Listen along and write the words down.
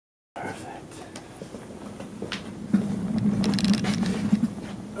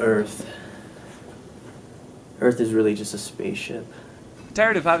Earth. Earth is really just a spaceship.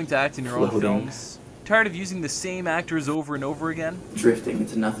 Tired of having to act in your own Floating. films? Tired of using the same actors over and over again? Drifting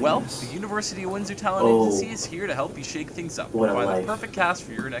into nothingness. Well, the University of Windsor Talent Oh. Agency is here to help you shake things up What and a find life. the perfect cast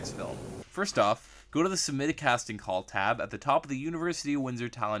for your next film. First off, go to the Submit a Casting Call tab at the top of the University of Windsor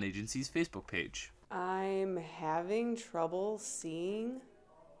Talent Agency's Facebook page. I'm having trouble seeing.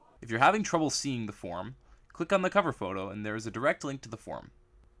 If you're having trouble seeing the form, click on the cover photo and there is a direct link to the form.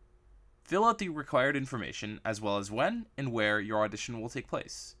 Fill out the required information as well as when and where your audition will take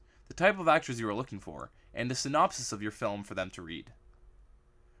place, the type of actors you are looking for, and a synopsis of your film for them to read.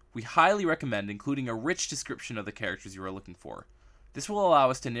 We highly recommend including a rich description of the characters you are looking for. This will allow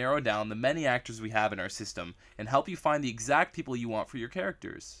us to narrow down the many actors we have in our system and help you find the exact people you want for your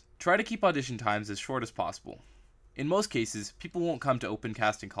characters. Try to keep audition times as short as possible. In most cases, people won't come to open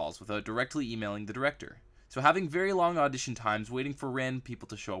casting calls without directly emailing the director, so having very long audition times waiting for random people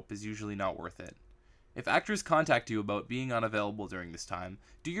to show up is usually not worth it. If actors contact you about being unavailable during this time,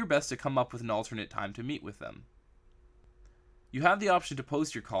 do your best to come up with an alternate time to meet with them. You have the option to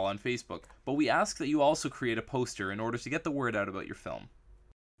post your call on Facebook, but we ask that you also create a poster in order to get the word out about your film.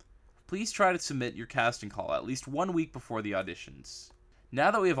 Please try to submit your casting call at least 1 week before the auditions. Now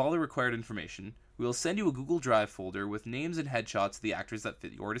that we have all the required information, we will send you a Google Drive folder with names and headshots of the actors that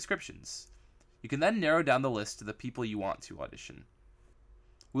fit your descriptions. You can then narrow down the list to the people you want to audition.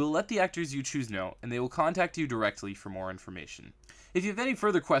 We will let the actors you choose know, and they will contact you directly for more information. If you have any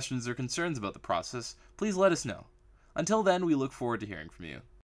further questions or concerns about the process, please let us know. Until then, we look forward to hearing from you.